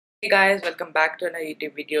Hey guys, welcome back to another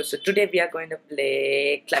YouTube video. So today we are going to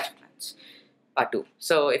play Clash of Clans Part 2.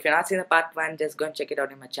 So if you're not seeing the Part 1, just go and check it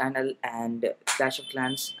out in my channel. And Clash of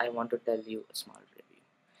Clans, I want to tell you a small review.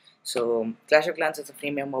 So Clash of Clans is a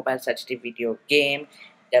freemium mobile strategy video game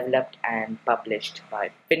developed and published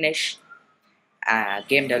by Finnish.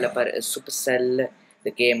 Game developer is Supercell.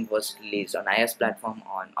 The game was released on iOS platform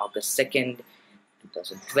on August 2nd,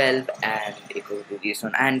 2012, and it was released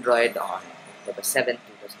on Android on October 7th,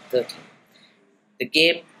 2013. The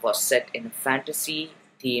game was set in a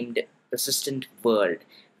fantasy-themed persistent world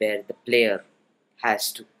where the player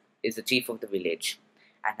is the chief of the village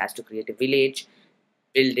and has to create a village,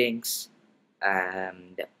 buildings,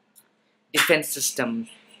 and defense system,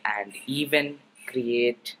 and even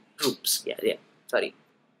create troops. Sorry,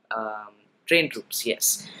 train troops.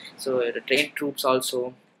 Yes, so the train troops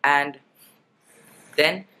also, and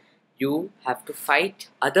then you have to fight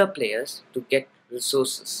other players to get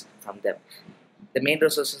resources from them. The main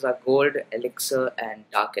resources are gold, elixir, and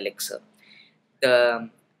dark elixir. The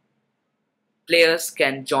players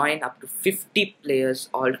can join, up to 50 players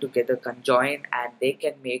all together can join, and they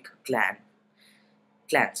can make clans.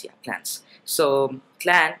 So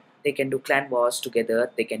they can do clan wars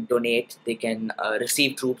together. They can donate, they can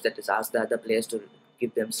receive troops, that is, ask the other players to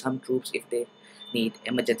give them some troops if they need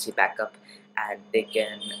emergency backup, and they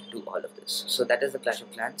can do all of this. So that is the Clash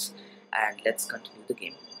of Clans, and let's continue the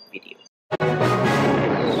game video.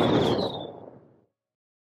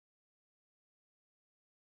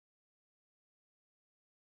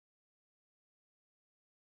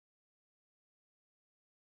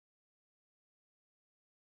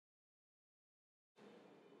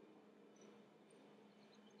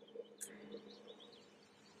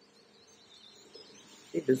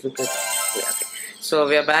 Just look at, yeah, okay. So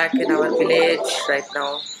we are back in our village right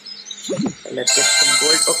now. Let's get some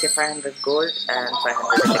gold. Okay, 500 gold and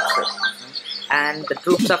 500 elixir. And the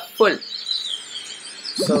troops are full.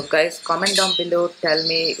 So guys, comment down below, tell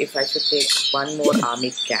me if I should take one more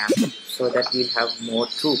army camp so that we'll have more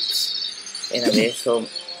troops in a way. So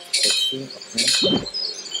let's see. Okay.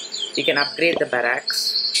 We can upgrade the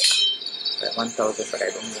barracks by 1000, but I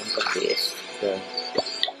don't want to waste the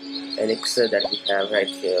elixir that we have right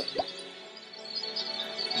here.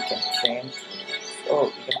 We can train. Oh,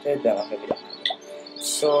 we can trade them. Okay, we don't have it.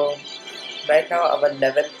 So right now our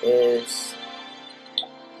level is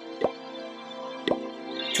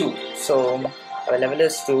 2. So our level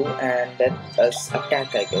is 2, and let us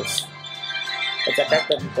attack, I guess. Let's attack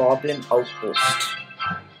the Goblin outpost.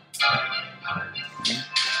 Okay.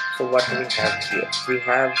 So what do we have here? We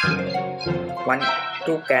have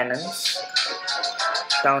 2 cannons,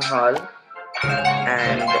 town hall,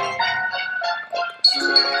 and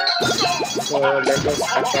so let us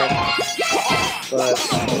attack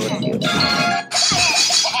first over here.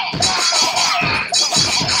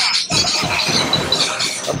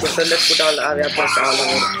 Okay, so let's put all our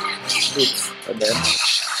troops over there.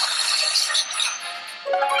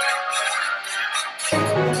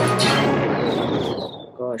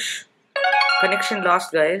 Gosh, connection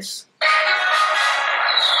lost, guys.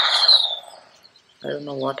 I don't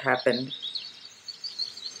know what happened.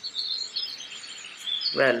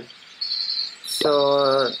 Well,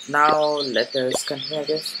 so now let us continue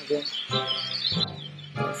this again.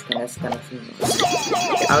 Let's continue.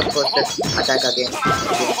 Okay, outpost, let's attack again.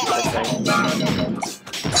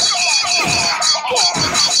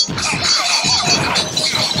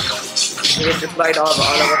 We deployed all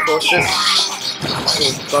our forces.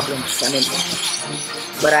 Okay, goblins, I mean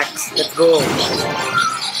barracks. Let's go.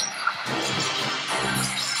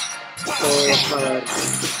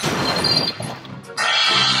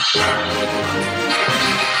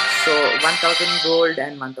 So 1000 gold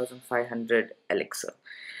and 1500 elixir.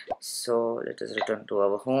 So let us return to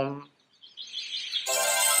our home.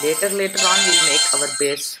 Later on we'll make our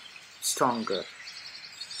base stronger.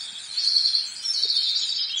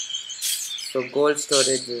 So gold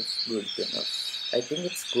storage is good enough. I think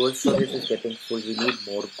its gold storage is getting full. We need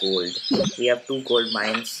more gold. We have 2 gold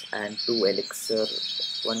mines and 2 elixir,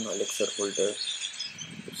 1 elixir holder.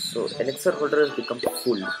 So elixir holder has become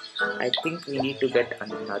full. I think we need to get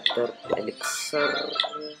another elixir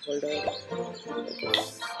holder. Okay,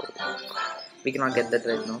 so we cannot get that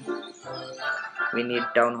right now. We need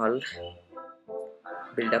town hall.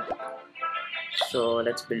 Build up. So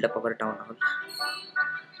let's build up our town hall.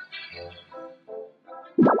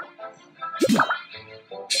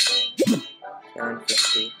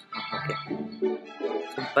 $750. Okay.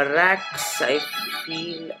 So barracks, I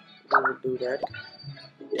feel we will do that.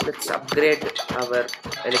 Let's upgrade our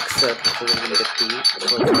elixir so we will get 2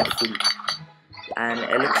 for full. And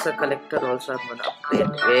elixir collector also I'm gonna upgrade.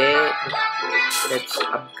 Wait, let's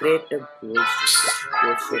upgrade the gold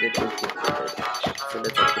storage to 50. So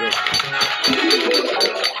let's upgrade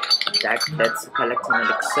that. Let's collect some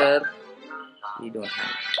elixir. We don't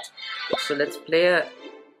have it. So let's play a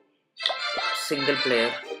single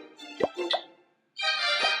player.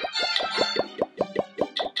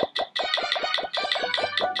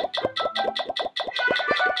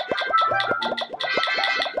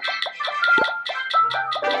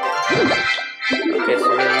 Okay, so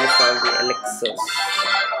we used all the elixirs.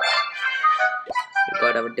 We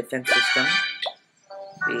got our defense system.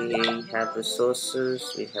 We have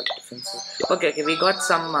resources. We have defenses. Okay, we got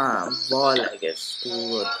some wall, I guess. 2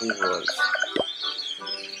 or 3 walls.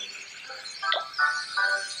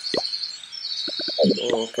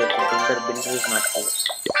 Oh, okay, the builder is not good.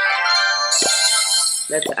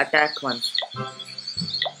 Let's attack once.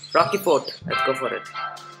 Rocky Fort. Let's go for it.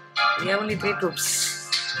 We have only 3 troops.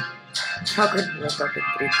 How could we have gotten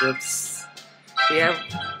 3 troops? We have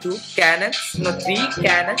 2 cannons. No, 3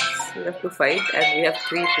 cannons. We have to fight, and we have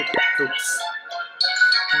 3 troops.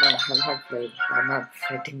 No, I'm not playing. I'm not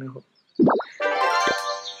fighting now.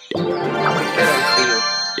 I'll see you.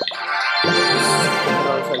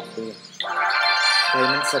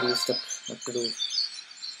 Diamonds are used up. What to do?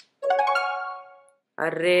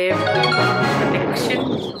 Array connection.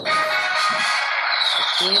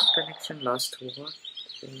 Okay, connection lost. What?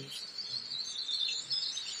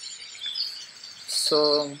 So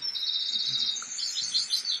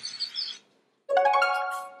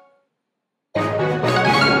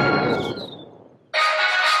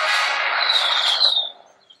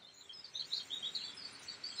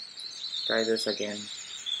try this again.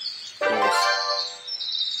 Close.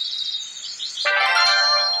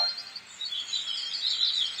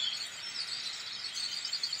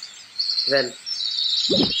 Well,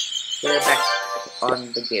 we're back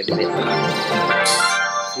on the game with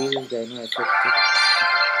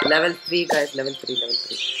level 3 guys, level 3.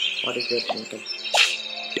 What is that meter?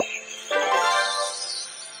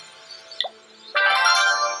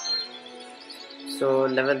 So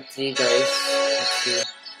level 3 guys, let's see.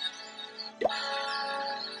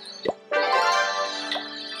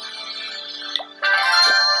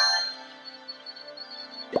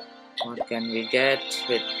 What can we get?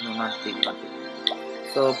 Wait, no, not big.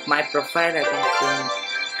 So my profile I can change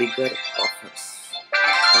bigger offers.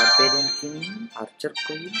 Barbarian King, Archer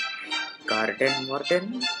Queen, Garden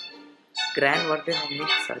Warden, Grand Warden and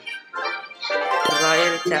Mixer,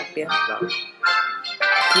 Royal Champion, wow.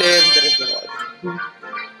 Claim the reward.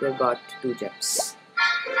 We got 2 gems.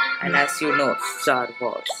 And as you know, Star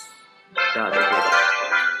Wars, Darth Vader.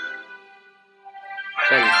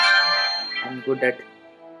 Well, I'm good at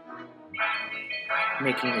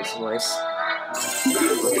making his voice.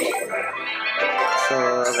 So,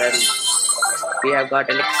 well, we have got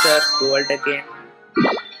elixir, gold again.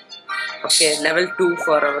 Okay, level 2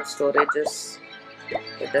 for our storages.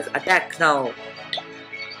 Let us attack now.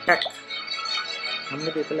 Attack. How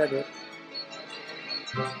many people are there?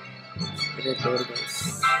 There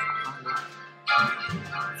guys.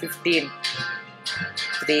 15.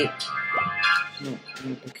 3. No,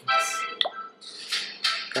 I'm taking this.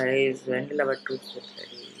 Guys, when will our troops get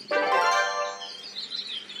ready?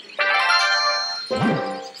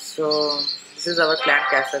 So, this is our clan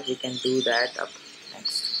castle. We can do that up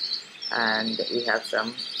next. And we have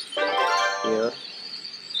some here.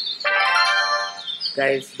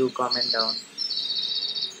 Guys, do comment down.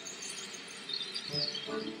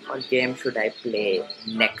 What game should I play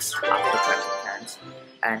next after Clash of Clans?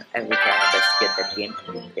 And I will try my best to get that game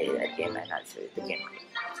and play that game, and I'll show you the game.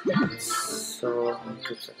 So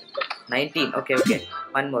 19. Okay.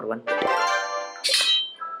 One more.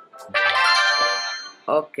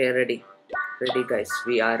 Okay, ready guys.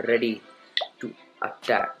 We are ready to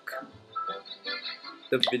attack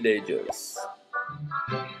the villagers.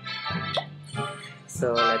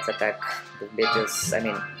 So let's attack the villagers. I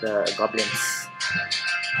mean the goblins.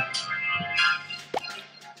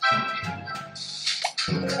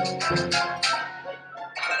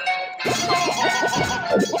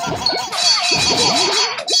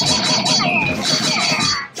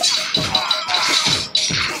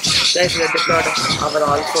 Guys, we have deployed our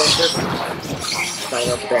all forces. Five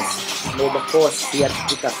of them. May the force be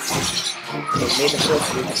with us. May the force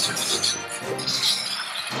be with us.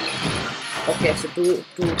 Okay, so two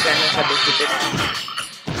cannons are defeated.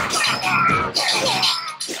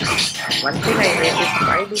 One thing I hate is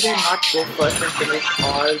why do they not go first and finish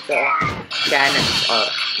all the cannons or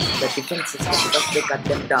the defense system, because they cut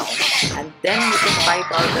them down and then you can fight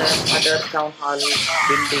all the other town hall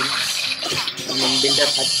buildings builder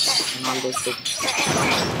huts and all those things.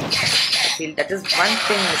 I feel that is one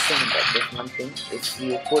thing missing in that. There's one thing. If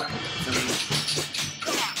you put some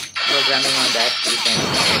programming on that, you can.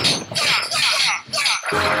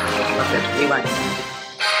 Rewind.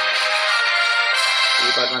 We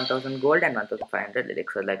got 1000 gold and 1500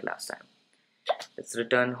 elixir like last time. Let's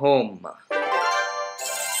return home.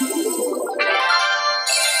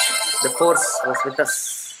 The force was with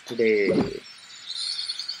us today.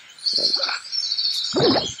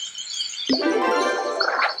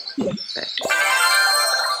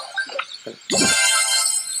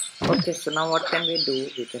 Okay, so now what can we do?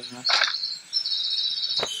 We can have...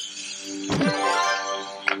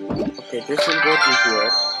 Okay, this will go to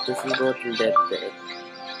here. This will go to that there.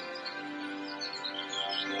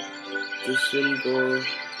 This will go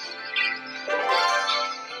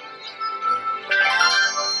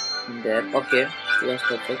in there. Okay, so that's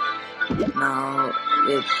perfect. Now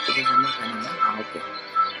it is almost done. Okay.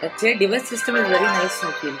 That chair device system is very nice.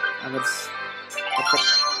 I feel ours.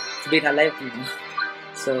 It's been alive, you know.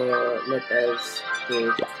 So let us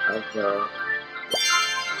take our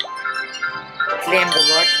claim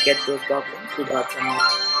reward. Get those goblins. We got some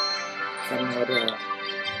more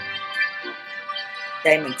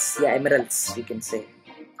diamonds. Yeah, emeralds. We can say.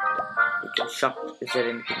 We can shop. Is there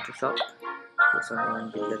anything to shop? There's only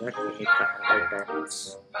one builder that we need 500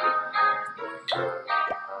 diamonds.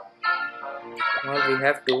 Now we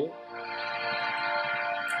have to.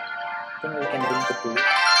 I think we can build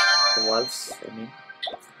the walls. I mean,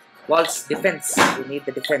 walls defense. We need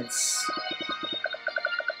the defense.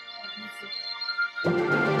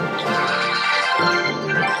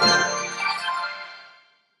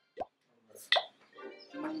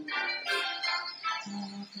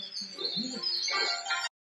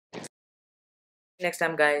 Next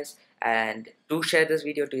time, guys, and do share this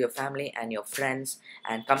video to your family and your friends,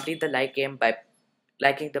 and complete the like game by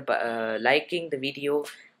liking the video.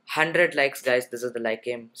 100 likes, guys. This is the like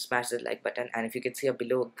game. Smash the like button, and if you can see a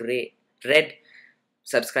below red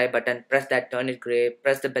subscribe button, press that, turn it gray,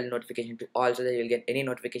 press the bell notification to all so that you'll get any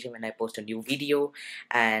notification when I post a new video.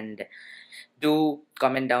 And do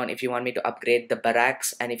comment down if you want me to upgrade the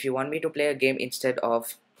barracks, and if you want me to play a game instead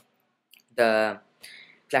of the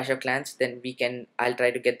Clash of Clans, then I'll try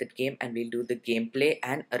to get that game and we'll do the gameplay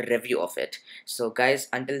and a review of it. So guys,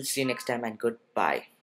 until see you next time, and goodbye.